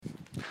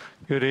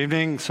Good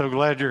evening. So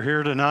glad you're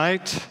here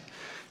tonight.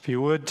 If you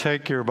would,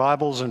 take your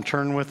Bibles and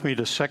turn with me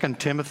to 2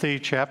 Timothy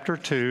chapter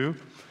 2.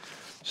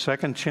 2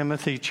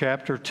 Timothy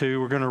chapter 2.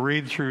 We're going to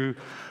read through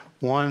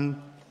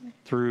 1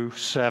 through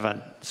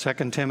 7. 2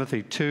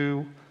 Timothy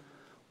 2,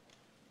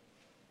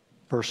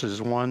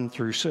 verses 1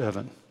 through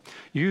 7.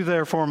 You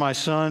therefore, my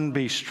son,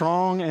 be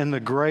strong in the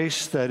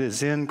grace that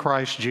is in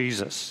Christ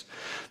Jesus.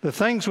 The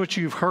things which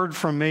you've heard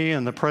from me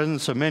in the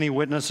presence of many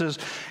witnesses,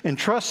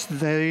 entrust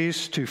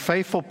these to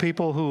faithful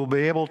people who will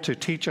be able to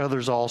teach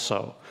others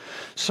also.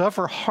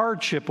 Suffer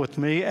hardship with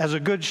me as a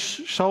good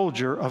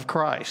soldier of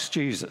Christ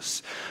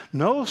Jesus.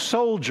 No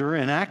soldier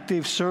in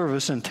active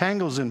service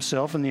entangles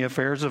himself in the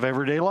affairs of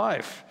everyday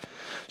life,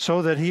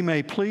 so that he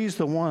may please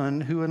the one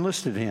who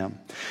enlisted him.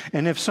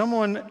 And if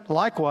someone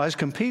likewise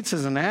competes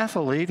as an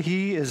athlete,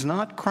 he is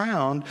not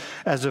crowned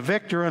as a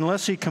victor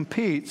unless he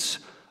competes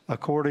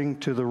according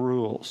to the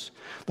rules.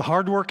 The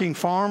hardworking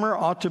farmer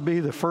ought to be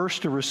the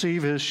first to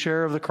receive his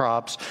share of the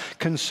crops.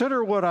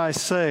 Consider what I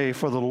say,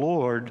 for the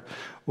Lord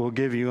will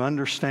give you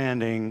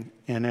understanding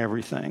in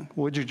everything.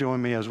 Would you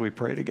join me as we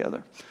pray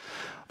together?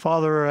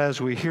 Father,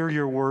 as we hear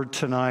your word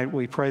tonight,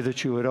 we pray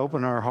that you would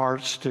open our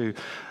hearts to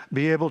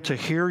be able to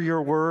hear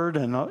your word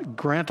and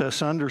grant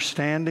us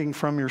understanding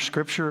from your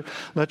scripture.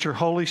 Let your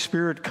Holy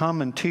Spirit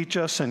come and teach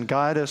us and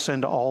guide us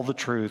into all the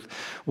truth.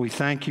 We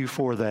thank you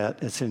for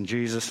that. It's in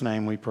Jesus'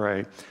 name we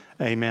pray.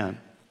 Amen.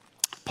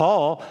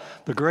 Paul,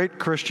 the great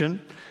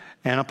Christian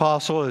and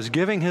apostle, is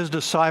giving his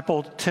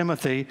disciple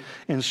Timothy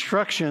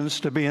instructions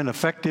to be an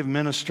effective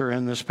minister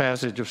in this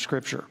passage of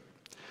scripture.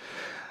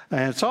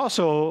 And it's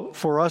also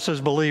for us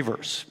as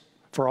believers,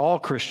 for all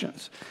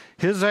Christians.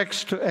 His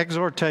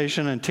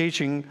exhortation and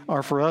teaching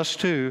are for us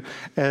too,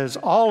 as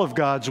all of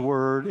God's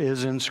word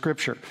is in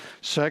Scripture.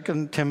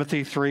 2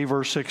 Timothy 3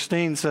 verse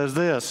 16 says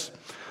this: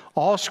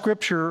 all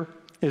Scripture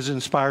is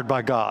inspired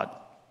by God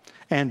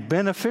and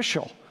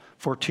beneficial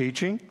for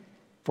teaching,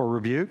 for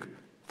rebuke,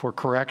 for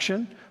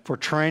correction, for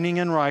training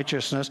in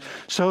righteousness,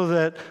 so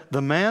that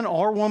the man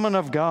or woman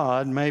of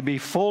God may be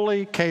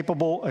fully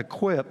capable,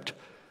 equipped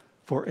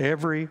for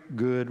every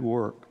good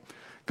work.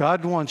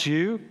 God wants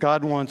you,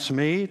 God wants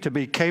me to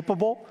be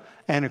capable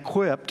and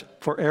equipped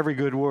for every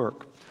good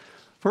work.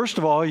 First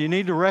of all, you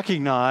need to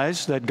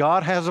recognize that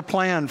God has a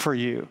plan for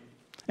you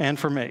and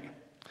for me.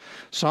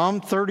 Psalm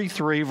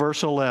 33,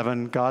 verse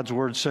 11, God's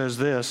word says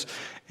this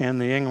in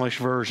the English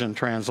version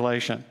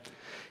translation: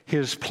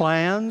 His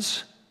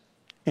plans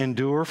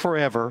endure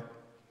forever.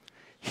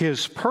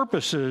 His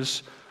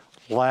purposes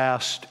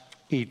last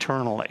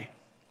eternally.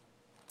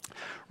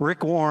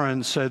 Rick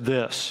Warren said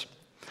this: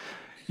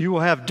 you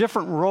will have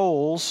different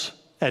roles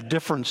at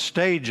different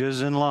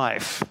stages in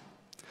life,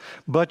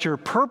 but your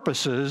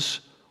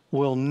purposes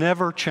will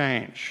never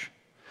change.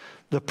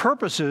 The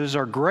purposes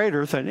are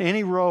greater than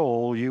any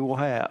role you will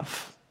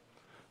have.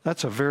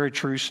 That's a very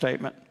true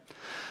statement.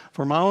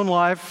 For my own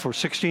life, for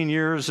 16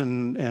 years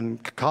in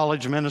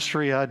college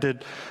ministry, I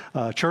did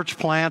church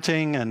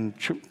planting and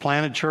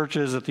planted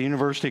churches at the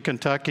University of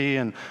Kentucky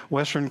and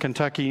Western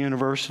Kentucky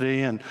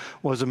University, and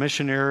was a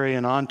missionary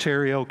in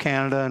Ontario,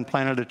 Canada, and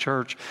planted a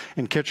church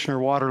in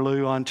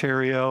Kitchener-Waterloo,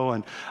 Ontario.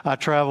 And I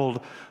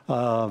traveled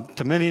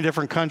to many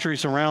different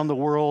countries around the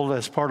world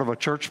as part of a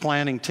church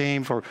planting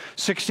team for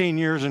 16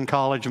 years in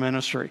college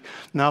ministry.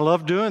 And I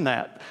loved doing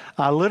that.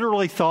 I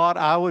literally thought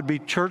I would be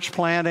church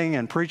planting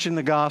and preaching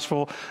the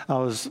gospel. I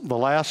was the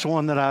last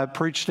one that I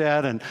preached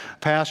at and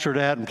pastored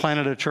at and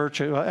planted a church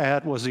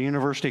at was the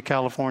University of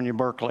California,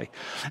 Berkeley.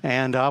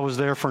 And I was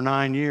there for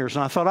 9 years.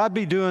 And I thought I'd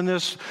be doing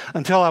this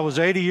until I was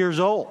 80 years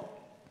old.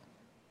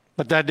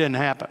 But that didn't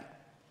happen.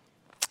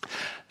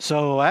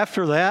 So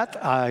after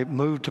that, I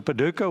moved to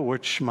Paducah,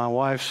 which my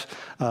wife's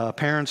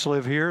parents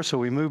live here. So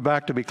we moved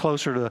back to be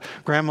closer to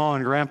Grandma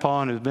and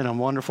Grandpa, and it's been a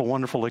wonderful,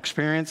 wonderful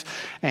experience.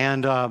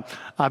 And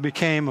I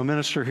became a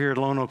minister here at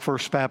Lone Oak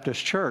First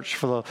Baptist Church.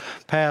 For the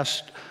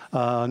past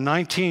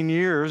 19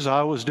 years,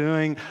 I was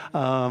doing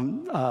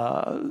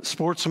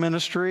sports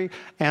ministry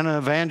and an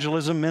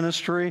evangelism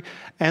ministry,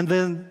 and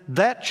then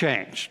that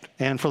changed.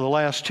 And for the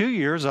last 2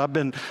 years, I've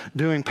been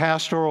doing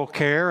pastoral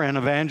care and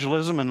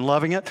evangelism and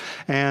loving it,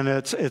 and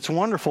it's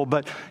wonderful.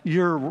 But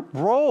your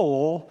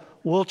role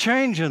will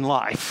change in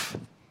life,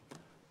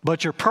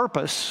 but your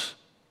purpose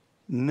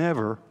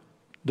never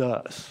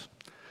does.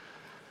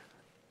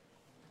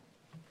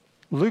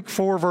 Luke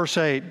 4, verse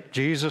 8,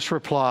 Jesus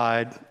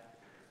replied,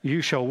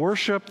 you shall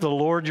worship the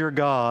Lord your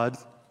God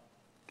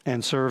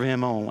and serve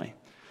him only.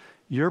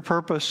 Your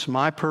purpose,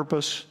 my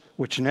purpose,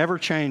 which never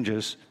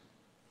changes,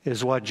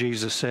 is what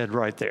Jesus said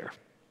right there.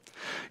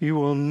 You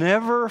will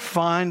never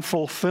find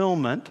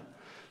fulfillment,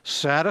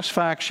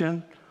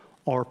 satisfaction,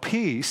 or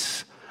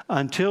peace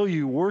until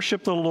you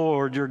worship the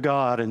Lord your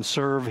God and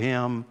serve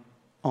him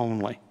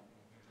only,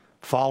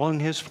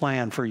 following his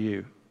plan for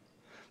you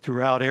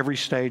throughout every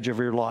stage of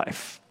your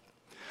life.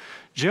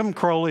 Jim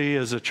Crowley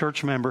is a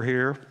church member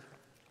here.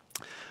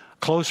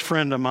 Close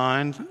friend of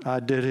mine.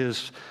 I did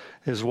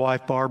his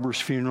wife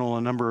Barbara's funeral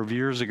a number of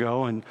years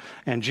ago,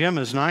 and Jim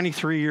is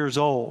 93 years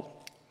old.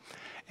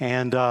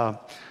 And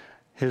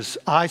his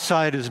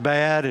eyesight is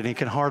bad and he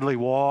can hardly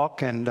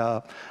walk, and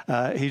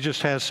he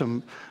just has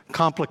some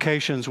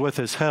complications with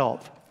his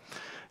health.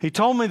 He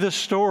told me this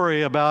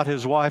story about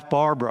his wife,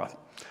 Barbara.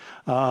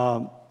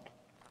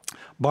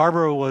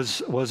 Barbara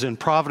was in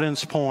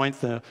Providence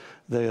Point, the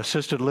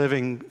assisted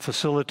living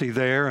facility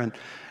there,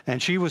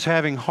 and she was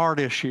having heart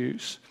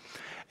issues.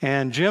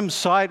 And Jim's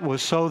sight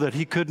was so that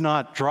he could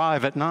not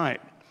drive at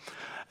night.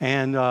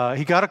 And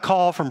he got a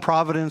call from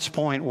Providence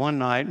Point one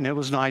night, and it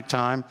was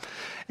nighttime,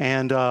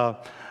 and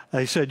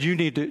they said, you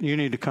need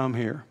to come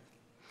here.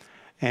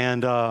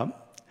 And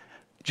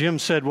Jim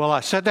said, well,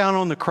 I sat down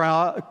on the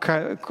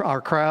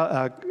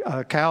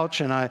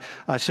couch, and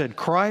I said,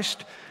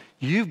 Christ,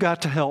 you've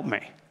got to help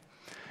me.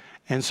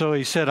 And so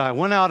he said, I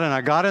went out and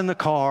I got in the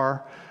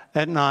car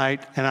at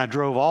night, and I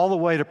drove all the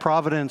way to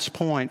Providence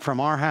Point from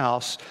our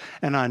house,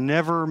 and I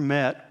never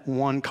met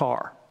one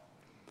car.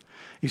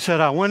 He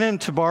said, I went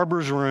into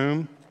Barbara's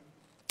room,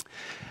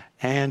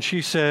 and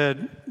she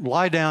said,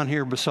 lie down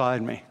here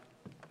beside me.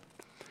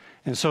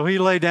 And so he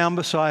lay down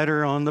beside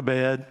her on the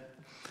bed,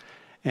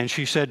 and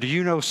she said, do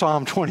you know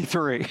Psalm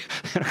 23?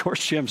 And of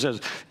course, Jim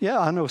says, yeah,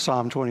 I know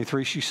Psalm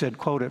 23. She said,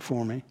 quote it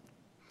for me.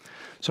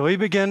 So he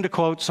began to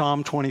quote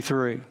Psalm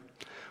 23.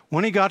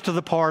 When he got to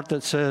the part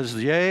that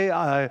says,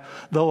 yea,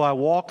 though I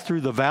walk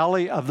through the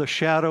valley of the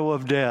shadow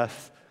of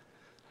death,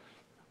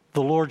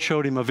 the Lord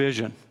showed him a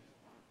vision.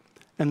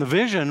 And the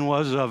vision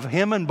was of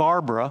him and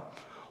Barbara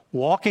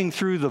walking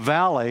through the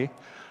valley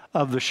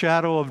of the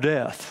shadow of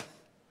death.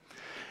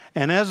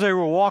 And as they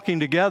were walking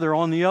together,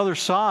 on the other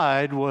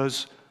side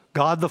was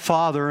God the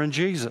Father and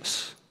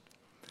Jesus.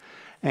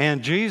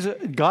 And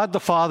God the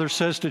Father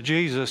says to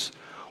Jesus,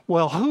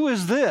 well, who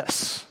is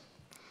this?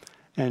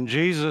 And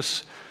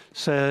Jesus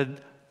said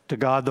to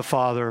God the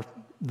Father,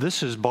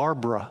 this is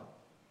Barbara.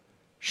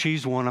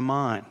 She's one of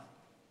mine.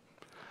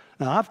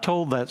 Now, I've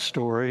told that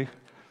story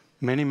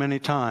many, many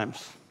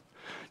times.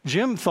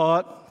 Jim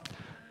thought,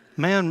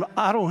 man,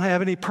 I don't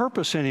have any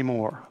purpose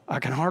anymore. I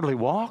can hardly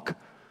walk.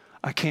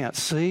 I can't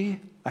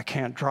see. I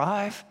can't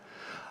drive.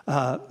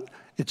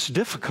 It's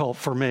difficult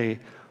for me.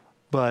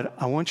 But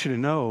I want you to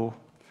know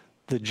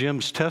that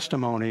Jim's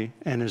testimony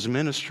and his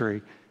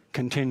ministry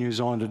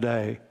continues on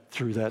today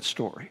through that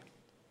story.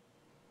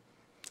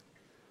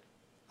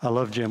 I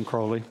love Jim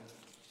Crowley,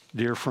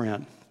 dear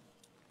friend.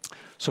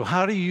 So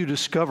how do you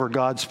discover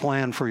God's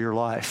plan for your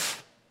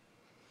life?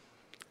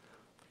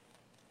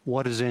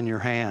 What is in your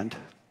hand?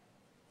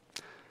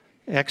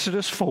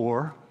 Exodus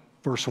 4,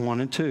 verse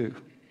 1 and 2.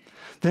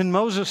 Then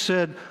Moses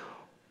said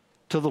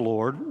to the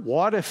Lord,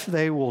 what if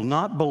they will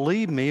not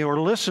believe me or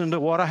listen to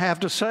what I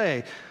have to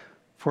say?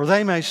 For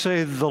they may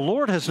say, the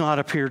Lord has not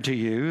appeared to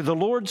you. The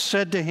Lord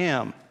said to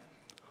him,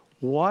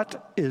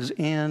 what is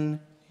in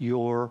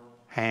your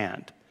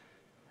hand?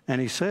 And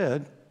he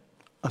said,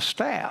 a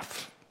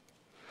staff.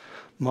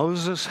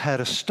 Moses had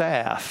a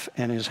staff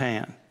in his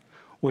hand,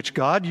 which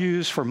God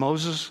used for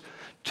Moses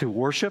to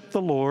worship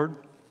the Lord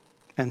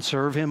and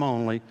serve him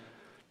only,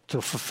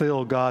 to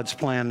fulfill God's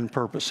plan and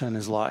purpose in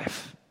his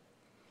life.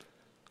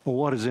 Well,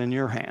 what is in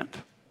your hand?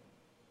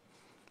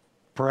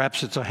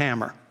 Perhaps it's a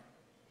hammer.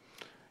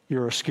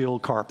 You're a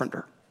skilled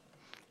carpenter.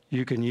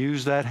 You can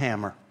use that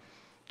hammer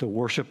to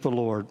worship the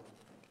Lord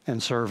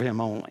and serve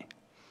him only.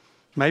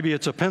 Maybe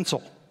it's a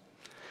pencil,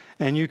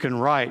 and you can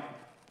write,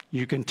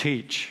 you can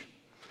teach.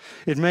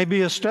 It may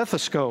be a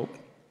stethoscope.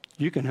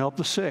 You can help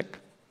the sick.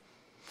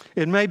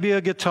 It may be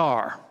a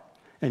guitar,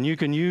 and you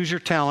can use your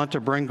talent to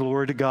bring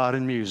glory to God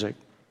in music.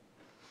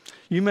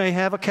 You may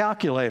have a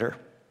calculator,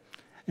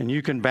 and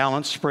you can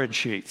balance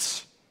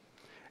spreadsheets.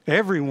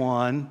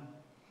 Everyone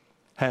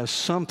has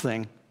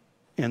something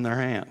in their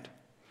hand.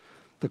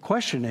 The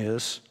question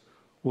is,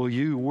 will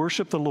you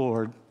worship the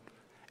Lord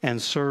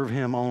and serve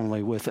him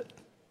only with it?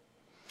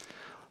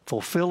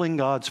 Fulfilling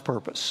God's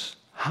purpose.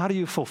 How do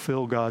you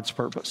fulfill God's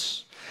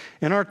purpose?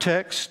 In our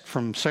text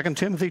from 2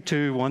 Timothy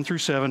 2, 1 through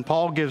 7,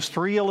 Paul gives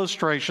 3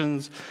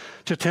 illustrations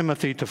to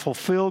Timothy to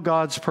fulfill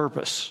God's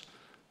purpose: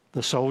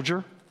 the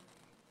soldier,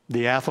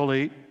 the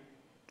athlete,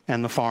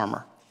 and the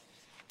farmer.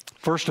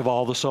 First of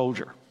all, the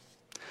soldier.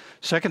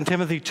 2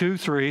 Timothy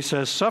 2:3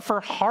 says, suffer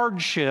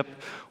hardship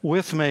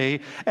with me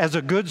as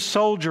a good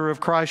soldier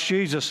of Christ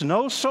Jesus.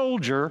 No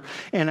soldier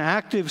in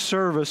active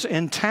service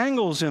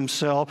entangles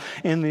himself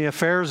in the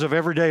affairs of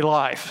everyday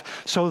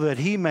life so that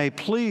he may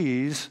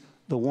please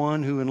the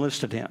one who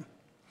enlisted him.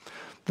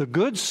 The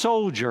good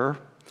soldier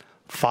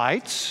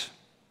fights,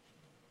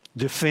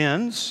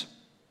 defends,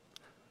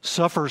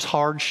 suffers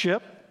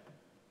hardship,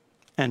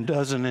 and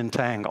doesn't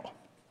entangle.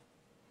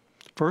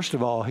 First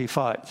of all, he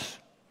fights.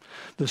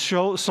 The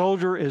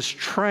soldier is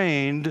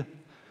trained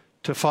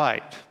to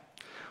fight.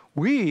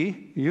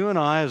 You and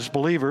I as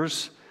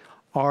believers,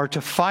 are to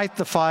fight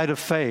the fight of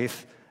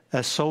faith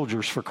as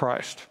soldiers for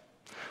Christ.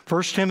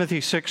 1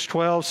 Timothy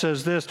 6:12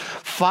 says this,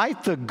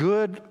 fight the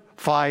good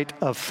fight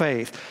of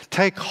faith.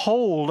 Take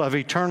hold of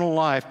eternal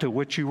life to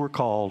which you were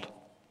called.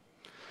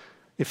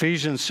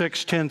 Ephesians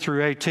 6:10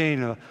 through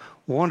 18, a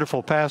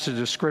wonderful passage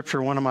of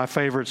Scripture, one of my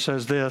favorites,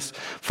 says this,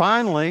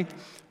 finally,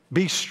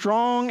 Be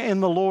strong in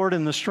the Lord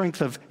in the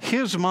strength of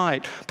His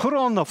might. Put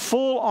on the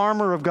full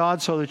armor of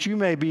God so that you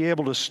may be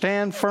able to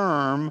stand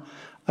firm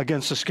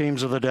against the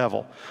schemes of the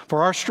devil.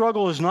 For our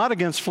struggle is not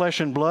against flesh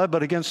and blood,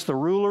 but against the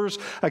rulers,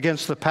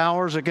 against the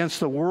powers, against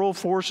the world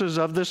forces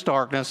of this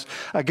darkness,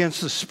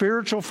 against the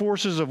spiritual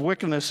forces of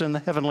wickedness in the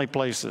heavenly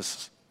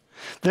places.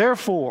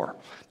 Therefore,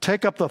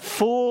 take up the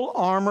full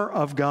armor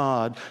of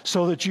God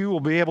so that you will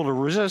be able to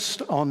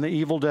resist on the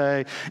evil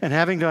day, and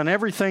having done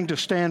everything to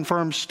stand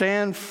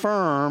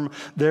firm,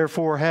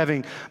 therefore,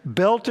 having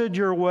belted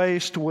your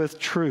waist with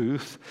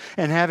truth,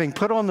 and having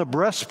put on the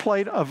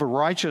breastplate of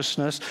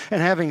righteousness, and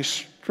having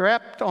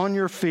strapped on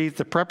your feet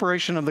the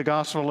preparation of the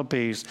gospel of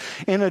peace.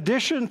 In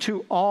addition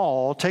to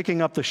all,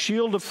 taking up the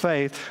shield of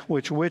faith,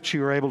 with which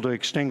you are able to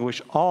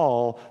extinguish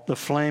all the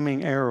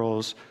flaming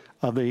arrows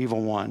of the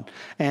evil one.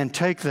 And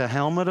take the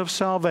helmet of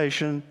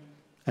salvation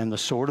and the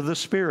sword of the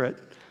Spirit,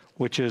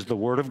 which is the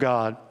Word of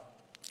God.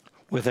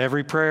 With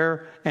every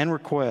prayer and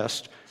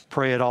request,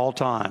 pray at all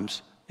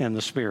times in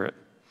the Spirit.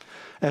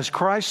 As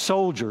Christ's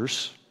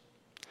soldiers,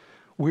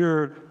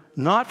 we're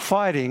not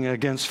fighting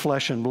against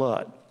flesh and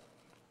blood.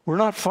 We're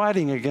not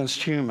fighting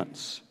against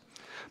humans,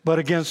 but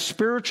against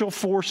spiritual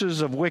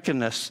forces of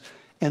wickedness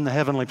in the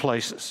heavenly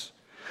places.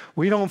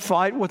 We don't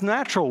fight with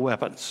natural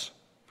weapons,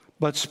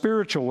 but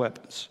spiritual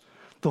weapons.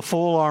 The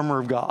full armor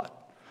of God,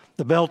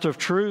 the belt of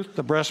truth,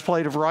 the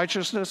breastplate of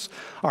righteousness,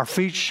 our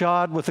feet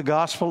shod with the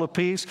gospel of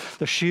peace,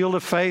 the shield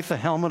of faith, the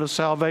helmet of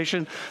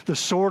salvation, the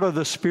sword of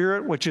the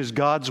Spirit, which is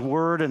God's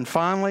word, and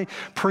finally,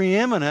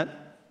 preeminent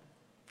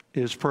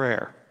is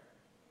prayer.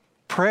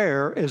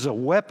 Prayer is a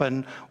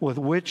weapon with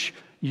which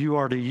you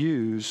are to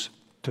use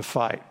to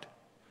fight.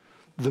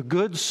 The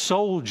good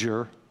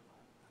soldier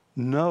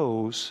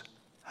knows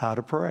how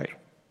to pray.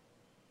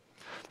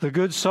 The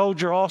good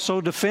soldier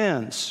also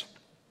defends.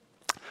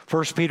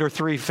 1 Peter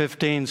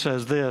 3:15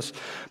 says this,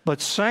 but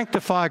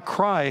sanctify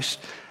Christ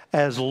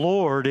as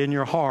Lord in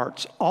your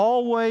hearts,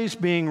 always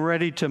being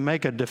ready to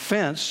make a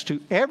defense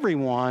to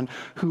everyone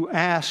who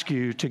asks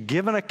you to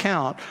give an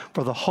account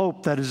for the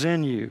hope that is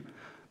in you,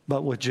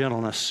 but with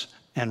gentleness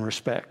and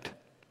respect.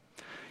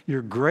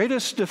 Your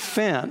greatest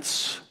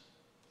defense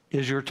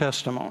is your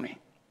testimony.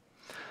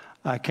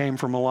 I came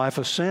from a life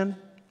of sin.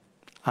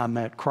 I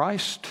met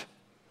Christ,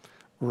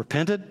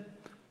 repented,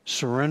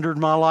 surrendered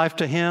my life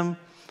to Him.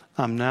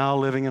 I'm now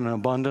living an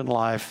abundant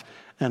life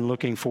and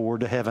looking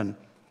forward to heaven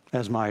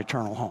as my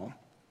eternal home.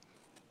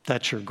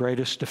 That's your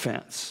greatest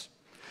defense.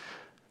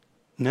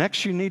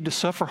 Next, you need to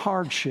suffer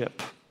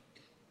hardship.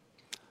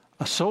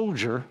 A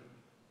soldier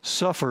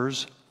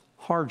suffers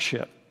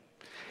hardship.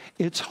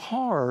 It's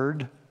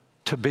hard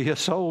to be a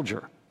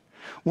soldier.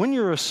 When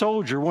you're a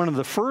soldier, one of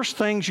the first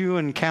things you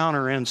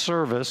encounter in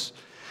service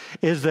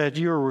is that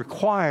you're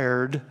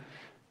required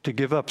to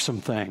give up some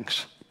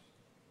things.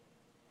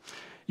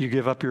 You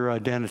give up your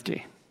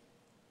identity.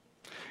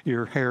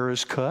 Your hair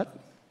is cut.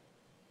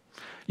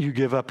 You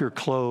give up your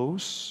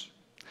clothes.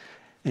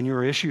 And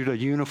you're issued a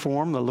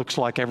uniform that looks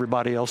like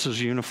everybody else's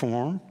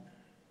uniform.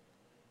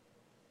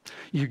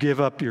 You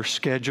give up your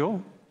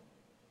schedule.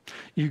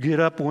 You get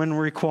up when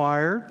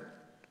required.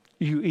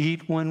 You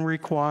eat when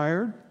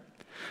required.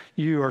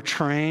 You are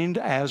trained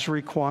as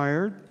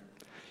required.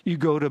 You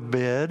go to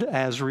bed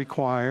as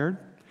required.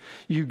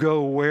 You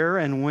go where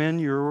and when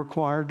you're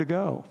required to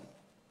go.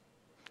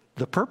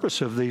 The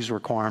purpose of these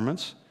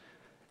requirements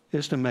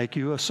is to make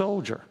you a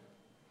soldier.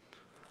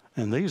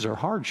 And these are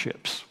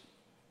hardships.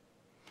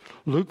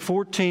 Luke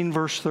 14,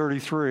 verse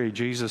 33,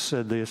 Jesus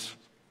said this,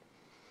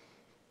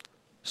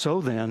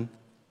 so then,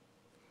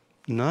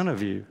 none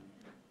of you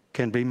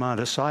can be my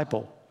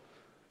disciple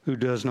who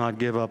does not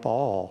give up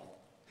all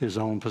his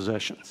own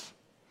possessions.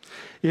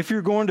 If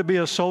you're going to be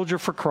a soldier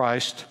for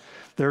Christ,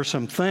 there are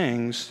some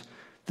things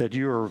that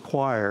you are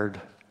required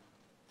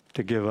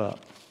to give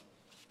up.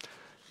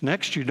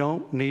 Next, you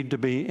don't need to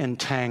be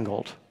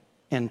entangled.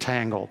 2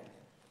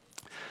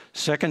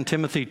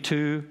 Timothy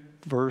 2,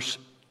 verse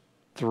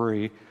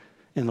 3,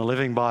 in the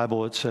Living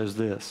Bible, it says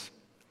this,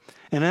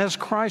 and as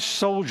Christ's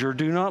soldier,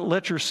 do not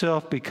let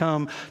yourself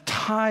become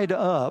tied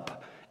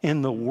up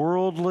in the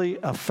worldly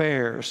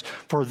affairs,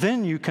 for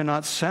then you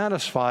cannot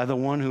satisfy the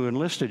one who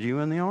enlisted you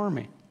in the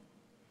army.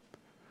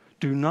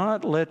 Do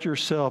not let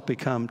yourself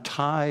become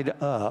tied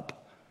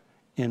up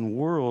in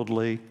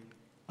worldly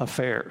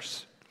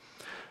affairs.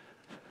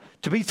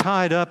 To be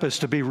tied up is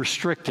to be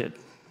restricted.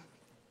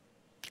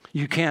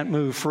 You can't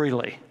move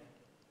freely.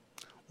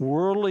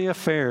 Worldly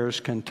affairs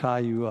can tie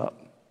you up.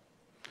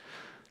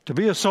 To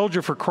be a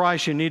soldier for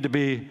Christ, you need to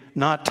be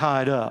not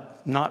tied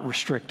up, not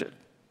restricted.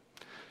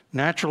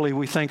 Naturally,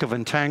 we think of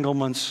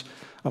entanglements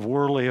of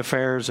worldly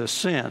affairs as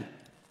sin,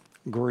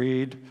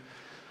 greed,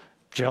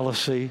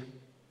 jealousy,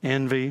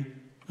 envy,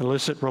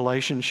 illicit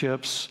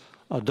relationships,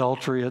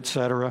 adultery,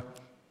 etc.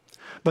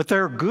 But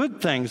there are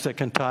good things that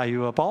can tie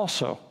you up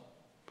also.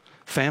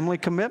 Family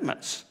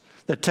commitments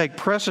that take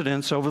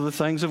precedence over the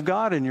things of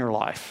God in your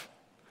life.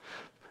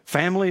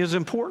 Family is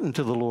important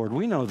to the Lord.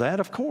 We know that,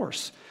 of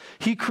course.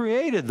 He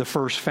created the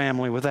first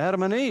family with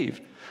Adam and Eve.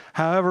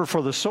 However,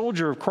 for the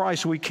soldier of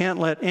Christ, we can't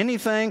let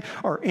anything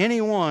or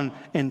anyone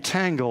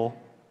entangle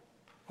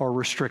or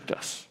restrict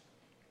us.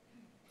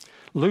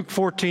 Luke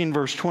 14,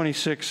 verse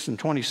 26 and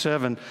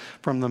 27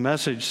 from the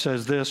Message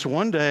says this: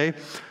 "One day,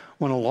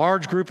 when a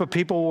large group of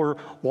people were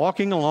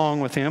walking along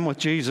with him, with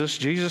Jesus,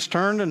 Jesus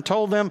turned and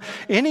told them,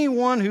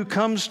 'Anyone who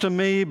comes to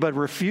me but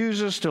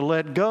refuses to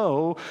let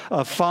go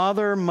of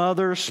father,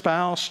 mother,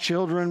 spouse,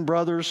 children,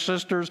 brothers,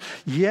 sisters,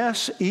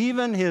 yes,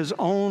 even his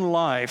own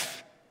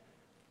life,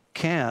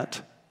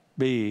 can't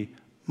be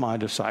my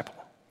disciple.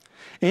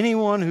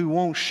 Anyone who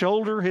won't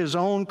shoulder his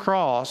own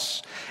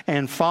cross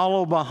and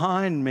follow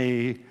behind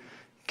me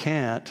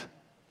can't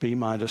be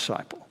my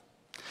disciple.'"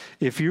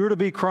 If you're to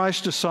be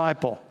Christ's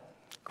disciple,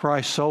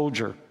 Christ's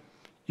soldier,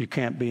 you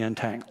can't be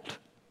entangled.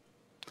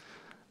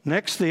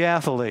 Next, the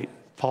athlete.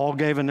 Paul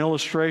gave an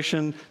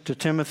illustration to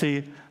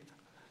Timothy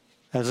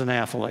as an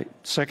athlete.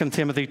 2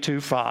 Timothy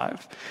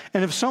 2:5.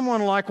 "And if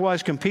someone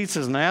likewise competes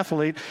as an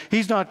athlete,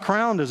 he's not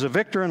crowned as a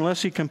victor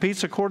unless he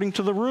competes according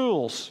to the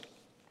rules."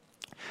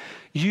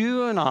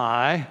 You and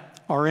I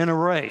are in a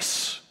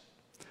race.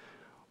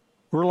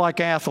 We're like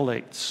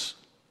athletes.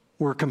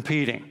 We're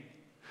competing.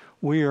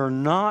 We are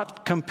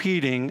not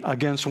competing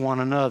against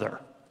one another.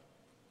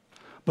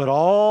 But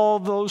all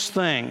those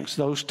things,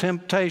 those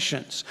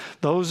temptations,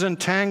 those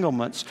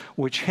entanglements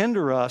which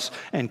hinder us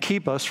and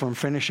keep us from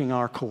finishing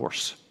our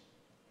course.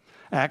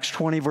 Acts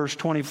 20, verse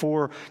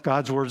 24,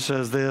 God's word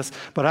says this: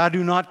 "But I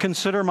do not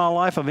consider my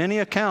life of any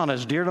account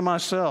as dear to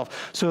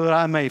myself, so that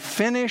I may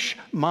finish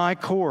my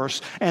course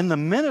and the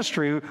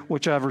ministry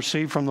which I've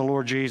received from the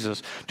Lord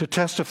Jesus, to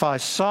testify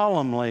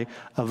solemnly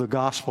of the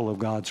gospel of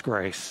God's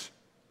grace."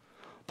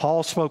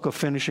 Paul spoke of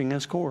finishing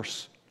his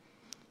course,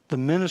 the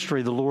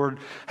ministry the Lord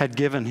had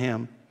given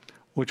him,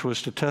 which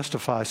was to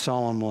testify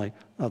solemnly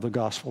of the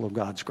gospel of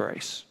God's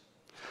grace.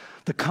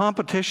 The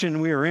competition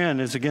we are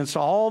in is against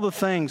all the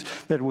things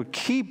that would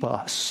keep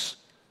us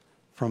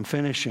from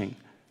finishing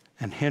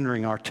and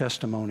hindering our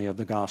testimony of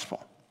the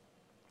gospel.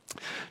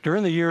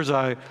 During the years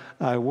I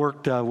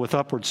worked with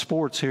Upward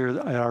Sports here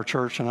at our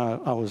church, and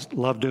I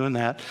loved doing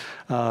that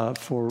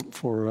for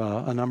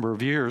a number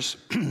of years,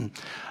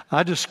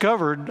 I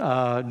discovered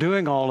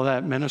doing all of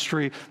that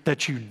ministry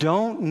that you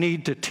don't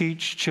need to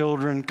teach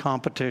children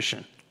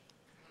competition.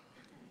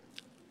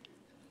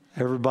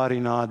 Everybody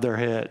nod their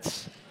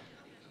heads.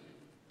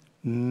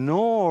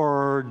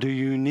 Nor do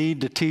you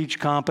need to teach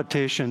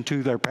competition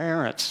to their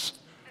parents.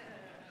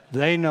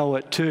 They know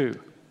it too.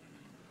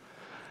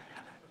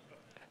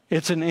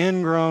 It's an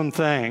ingrown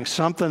thing.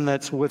 Something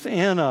that's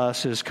within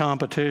us is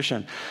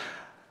competition.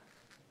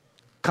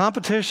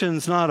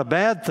 Competition's not a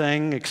bad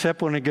thing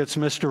except when it gets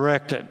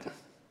misdirected.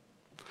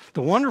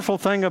 The wonderful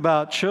thing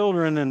about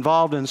children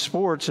involved in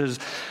sports is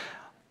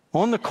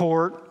on the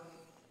court,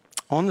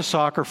 on the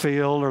soccer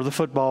field or the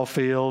football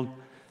field,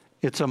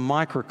 it's a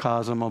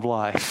microcosm of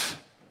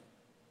life.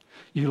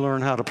 You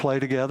learn how to play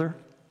together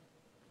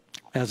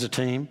as a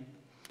team.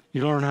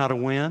 You learn how to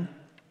win.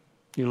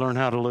 You learn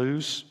how to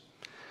lose.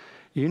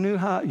 You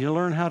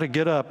learn how to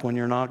get up when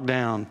you're knocked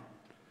down.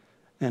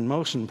 And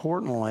most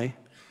importantly,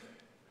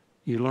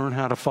 you learn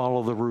how to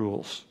follow the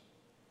rules.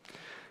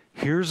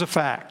 Here's a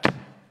fact.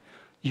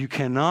 You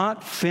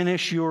cannot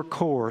finish your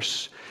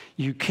course.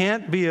 You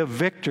can't be a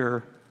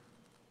victor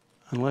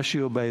unless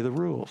you obey the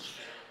rules.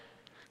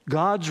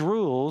 God's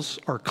rules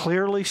are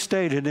clearly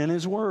stated in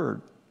His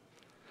Word.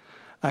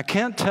 I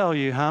can't tell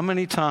you how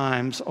many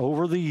times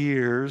over the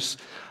years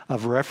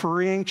of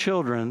refereeing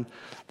children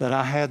that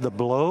I had to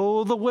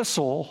blow the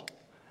whistle,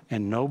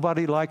 and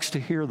nobody likes to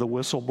hear the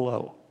whistle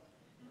blow,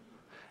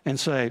 and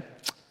say,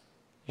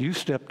 "You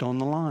stepped on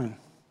the line.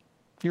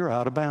 You're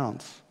out of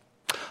bounds.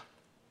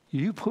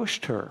 You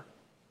pushed her.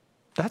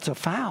 That's a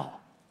foul.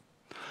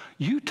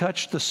 You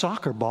touched the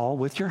soccer ball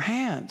with your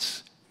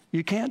hands.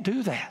 You can't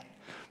do that."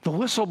 The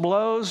whistle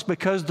blows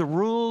because the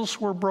rules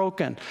were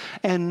broken,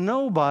 and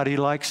nobody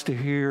likes to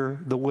hear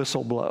the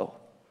whistle blow.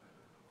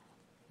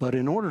 But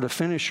in order to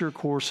finish your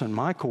course and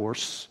my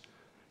course,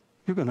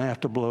 you're going to have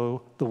to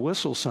blow the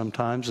whistle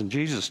sometimes, and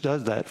Jesus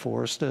does that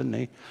for us, doesn't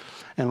He?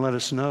 And let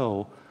us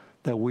know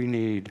that we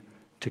need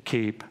to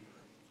keep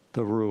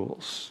the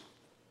rules.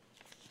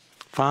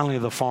 Finally,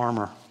 the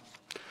farmer.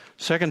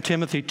 2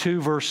 Timothy 2,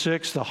 verse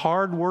 6, the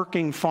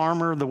hard-working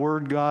farmer, the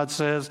Word God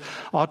says,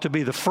 ought to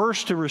be the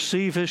first to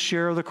receive his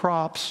share of the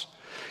crops.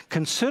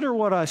 Consider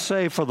what I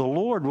say, for the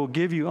Lord will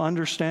give you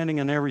understanding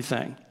in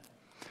everything.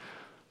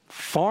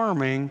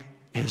 Farming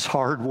is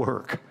hard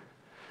work.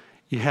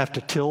 You have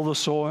to till the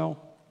soil.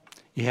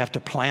 You have to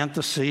plant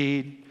the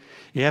seed.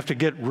 You have to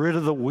get rid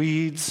of the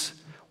weeds,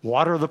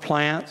 water the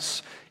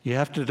plants. You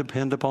have to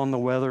depend upon the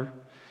weather.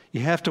 You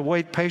have to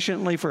wait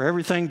patiently for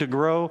everything to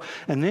grow,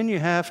 and then you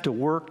have to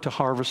work to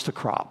harvest the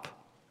crop.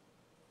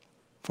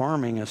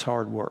 Farming is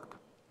hard work.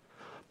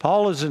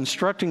 Paul is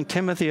instructing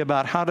Timothy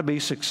about how to be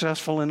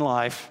successful in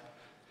life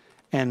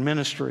and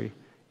ministry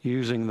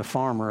using the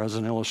farmer as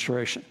an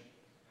illustration.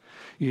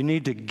 You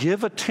need to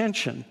give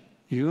attention,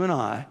 you and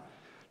I,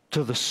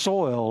 to the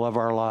soil of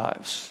our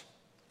lives.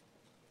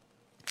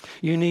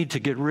 You need to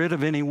get rid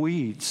of any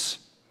weeds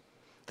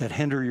that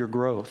hinder your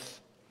growth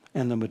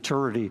and the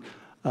maturity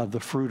of the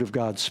fruit of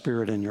God's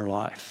Spirit in your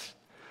life.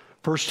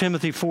 1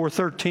 Timothy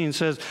 4:13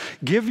 says,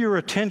 "Give your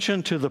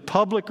attention to the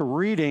public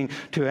reading,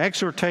 to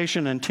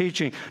exhortation and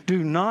teaching.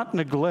 Do not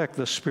neglect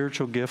the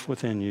spiritual gift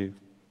within you."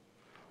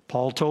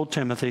 Paul told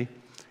Timothy,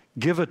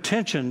 give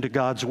attention to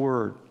God's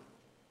word.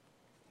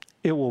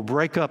 It will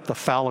break up the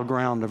fallow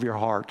ground of your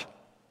heart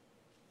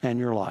and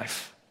your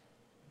life.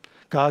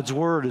 God's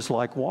word is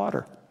like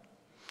water.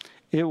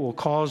 It will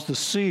cause the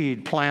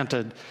seed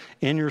planted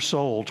in your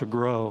soul to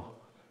grow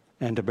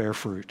and to bear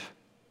fruit.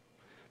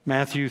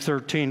 Matthew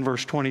 13,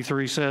 verse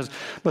 23 says,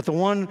 "But the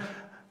one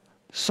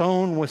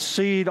sown with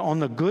seed on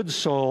the good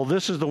soil,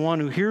 this is the one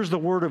who hears the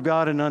word of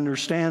God and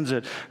understands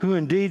it, who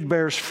indeed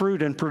bears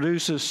fruit and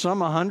produces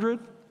some 100,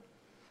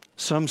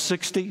 some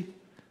 60,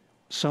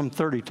 some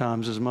 30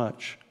 times as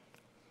much."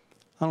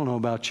 I don't know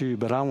about you,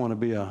 but I want to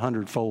be a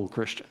 100-fold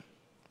Christian.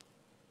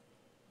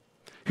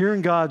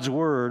 Hearing God's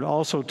word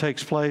also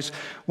takes place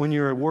when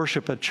you're at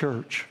worship at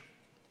church.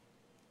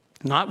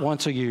 Not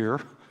once a year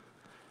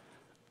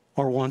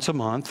or once a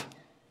month.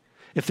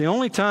 If the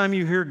only time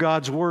you hear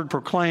God's word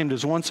proclaimed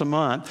is once a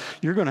month,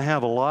 you're going to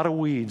have a lot of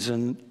weeds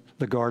in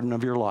the garden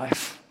of your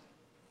life.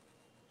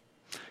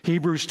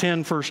 Hebrews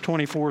 10, verse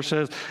 24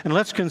 says, "And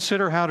let's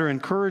consider how to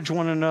encourage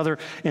one another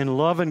in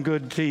love and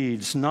good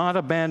deeds, not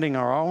abandoning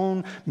our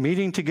own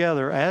meeting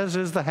together, as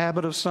is the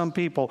habit of some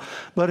people,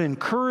 but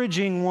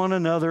encouraging one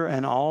another,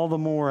 and all the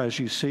more as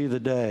you see the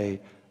day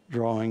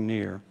drawing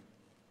near."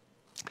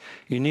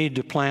 You need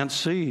to plant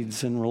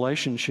seeds in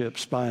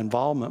relationships by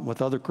involvement with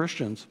other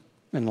Christians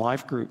in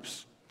life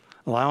groups,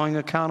 allowing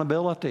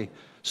accountability,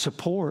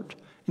 support,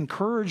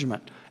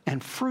 encouragement,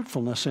 and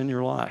fruitfulness in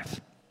your life.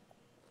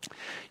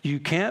 You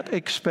can't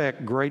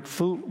expect great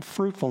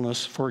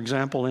fruitfulness, for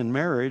example, in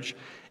marriage,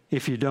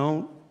 if you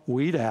don't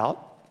weed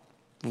out,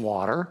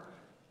 water,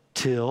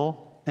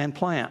 till, and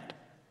plant.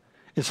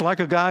 It's like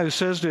a guy who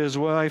says to his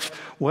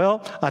wife,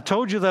 "Well, I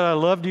told you that I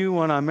loved you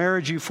when I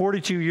married you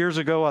 42 years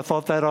ago. I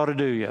thought that ought to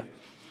do you."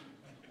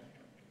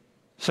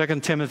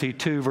 2 Timothy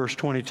 2, verse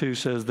 22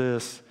 says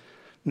this,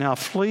 "Now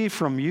flee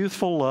from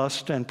youthful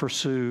lust and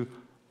pursue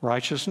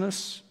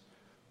righteousness,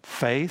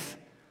 faith,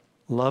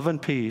 love,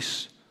 and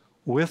peace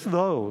with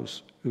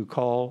those who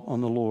call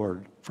on the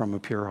Lord from a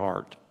pure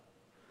heart."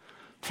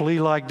 Flee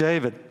like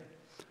David,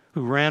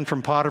 who ran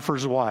from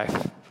Potiphar's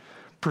wife.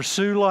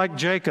 Pursue like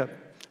Jacob,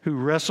 who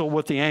wrestled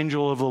with the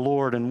angel of the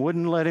Lord and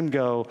wouldn't let him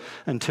go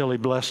until he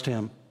blessed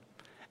him.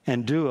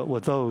 And do it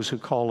with those who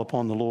call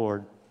upon the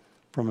Lord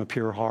from a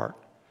pure heart.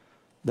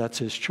 That's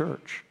his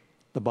church,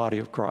 the body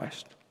of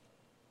Christ.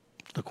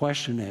 The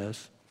question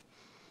is,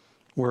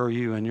 where are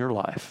you in your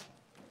life?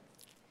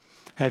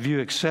 Have you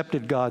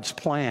accepted God's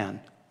plan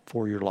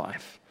for your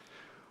life,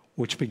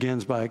 which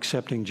begins by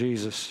accepting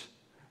Jesus,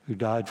 who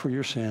died for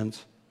your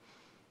sins,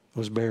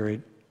 was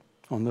buried,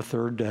 on the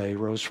third day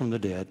rose from the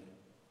dead?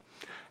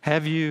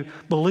 Have you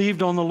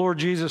believed on the Lord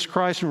Jesus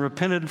Christ and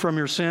repented from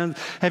your sins?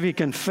 Have you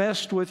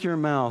confessed with your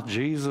mouth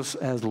Jesus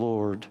as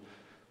Lord?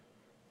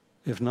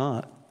 If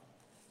not,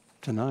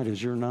 tonight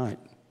is your night.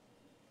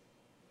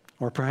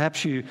 Or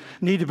perhaps you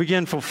need to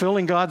begin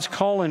fulfilling God's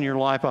call in your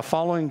life by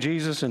following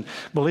Jesus in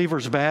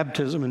believer's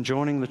baptism and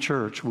joining the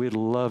church. We'd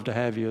love to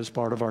have you as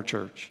part of our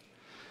church.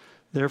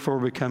 Therefore,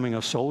 becoming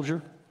a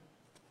soldier,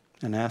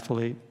 an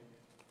athlete,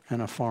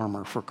 and a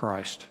farmer for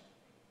Christ.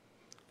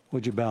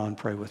 Would you bow and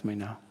pray with me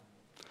now?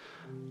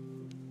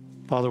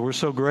 Father, we're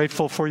so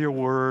grateful for your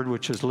word,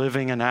 which is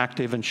living and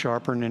active and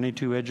sharper than any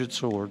two-edged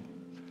sword.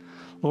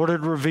 Lord,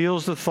 it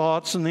reveals the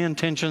thoughts and the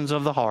intentions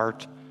of the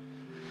heart.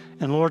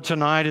 And Lord,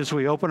 tonight as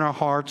we open our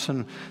hearts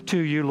and to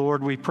you,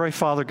 Lord, we pray,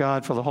 Father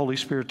God, for the Holy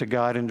Spirit to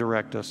guide and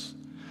direct us.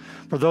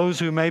 For those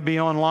who may be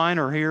online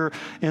or here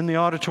in the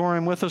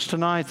auditorium with us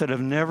tonight that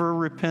have never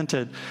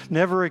repented,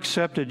 never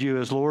accepted you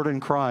as Lord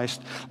and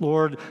Christ,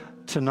 Lord,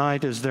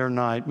 tonight is their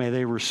night. May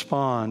they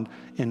respond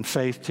in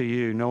faith to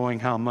you, knowing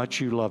how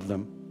much you love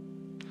them.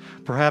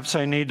 Perhaps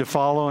they need to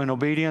follow in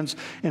obedience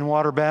in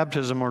water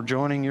baptism or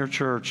joining your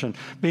church and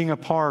being a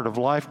part of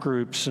life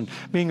groups and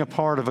being a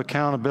part of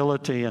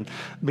accountability and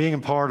being a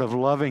part of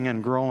loving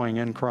and growing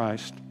in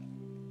Christ.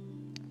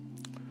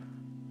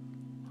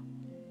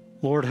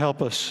 Lord,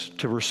 help us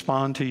to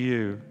respond to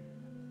you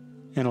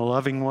in a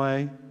loving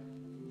way,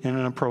 in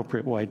an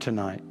appropriate way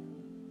tonight.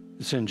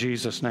 It's in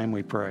Jesus' name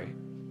we pray.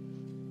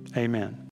 Amen.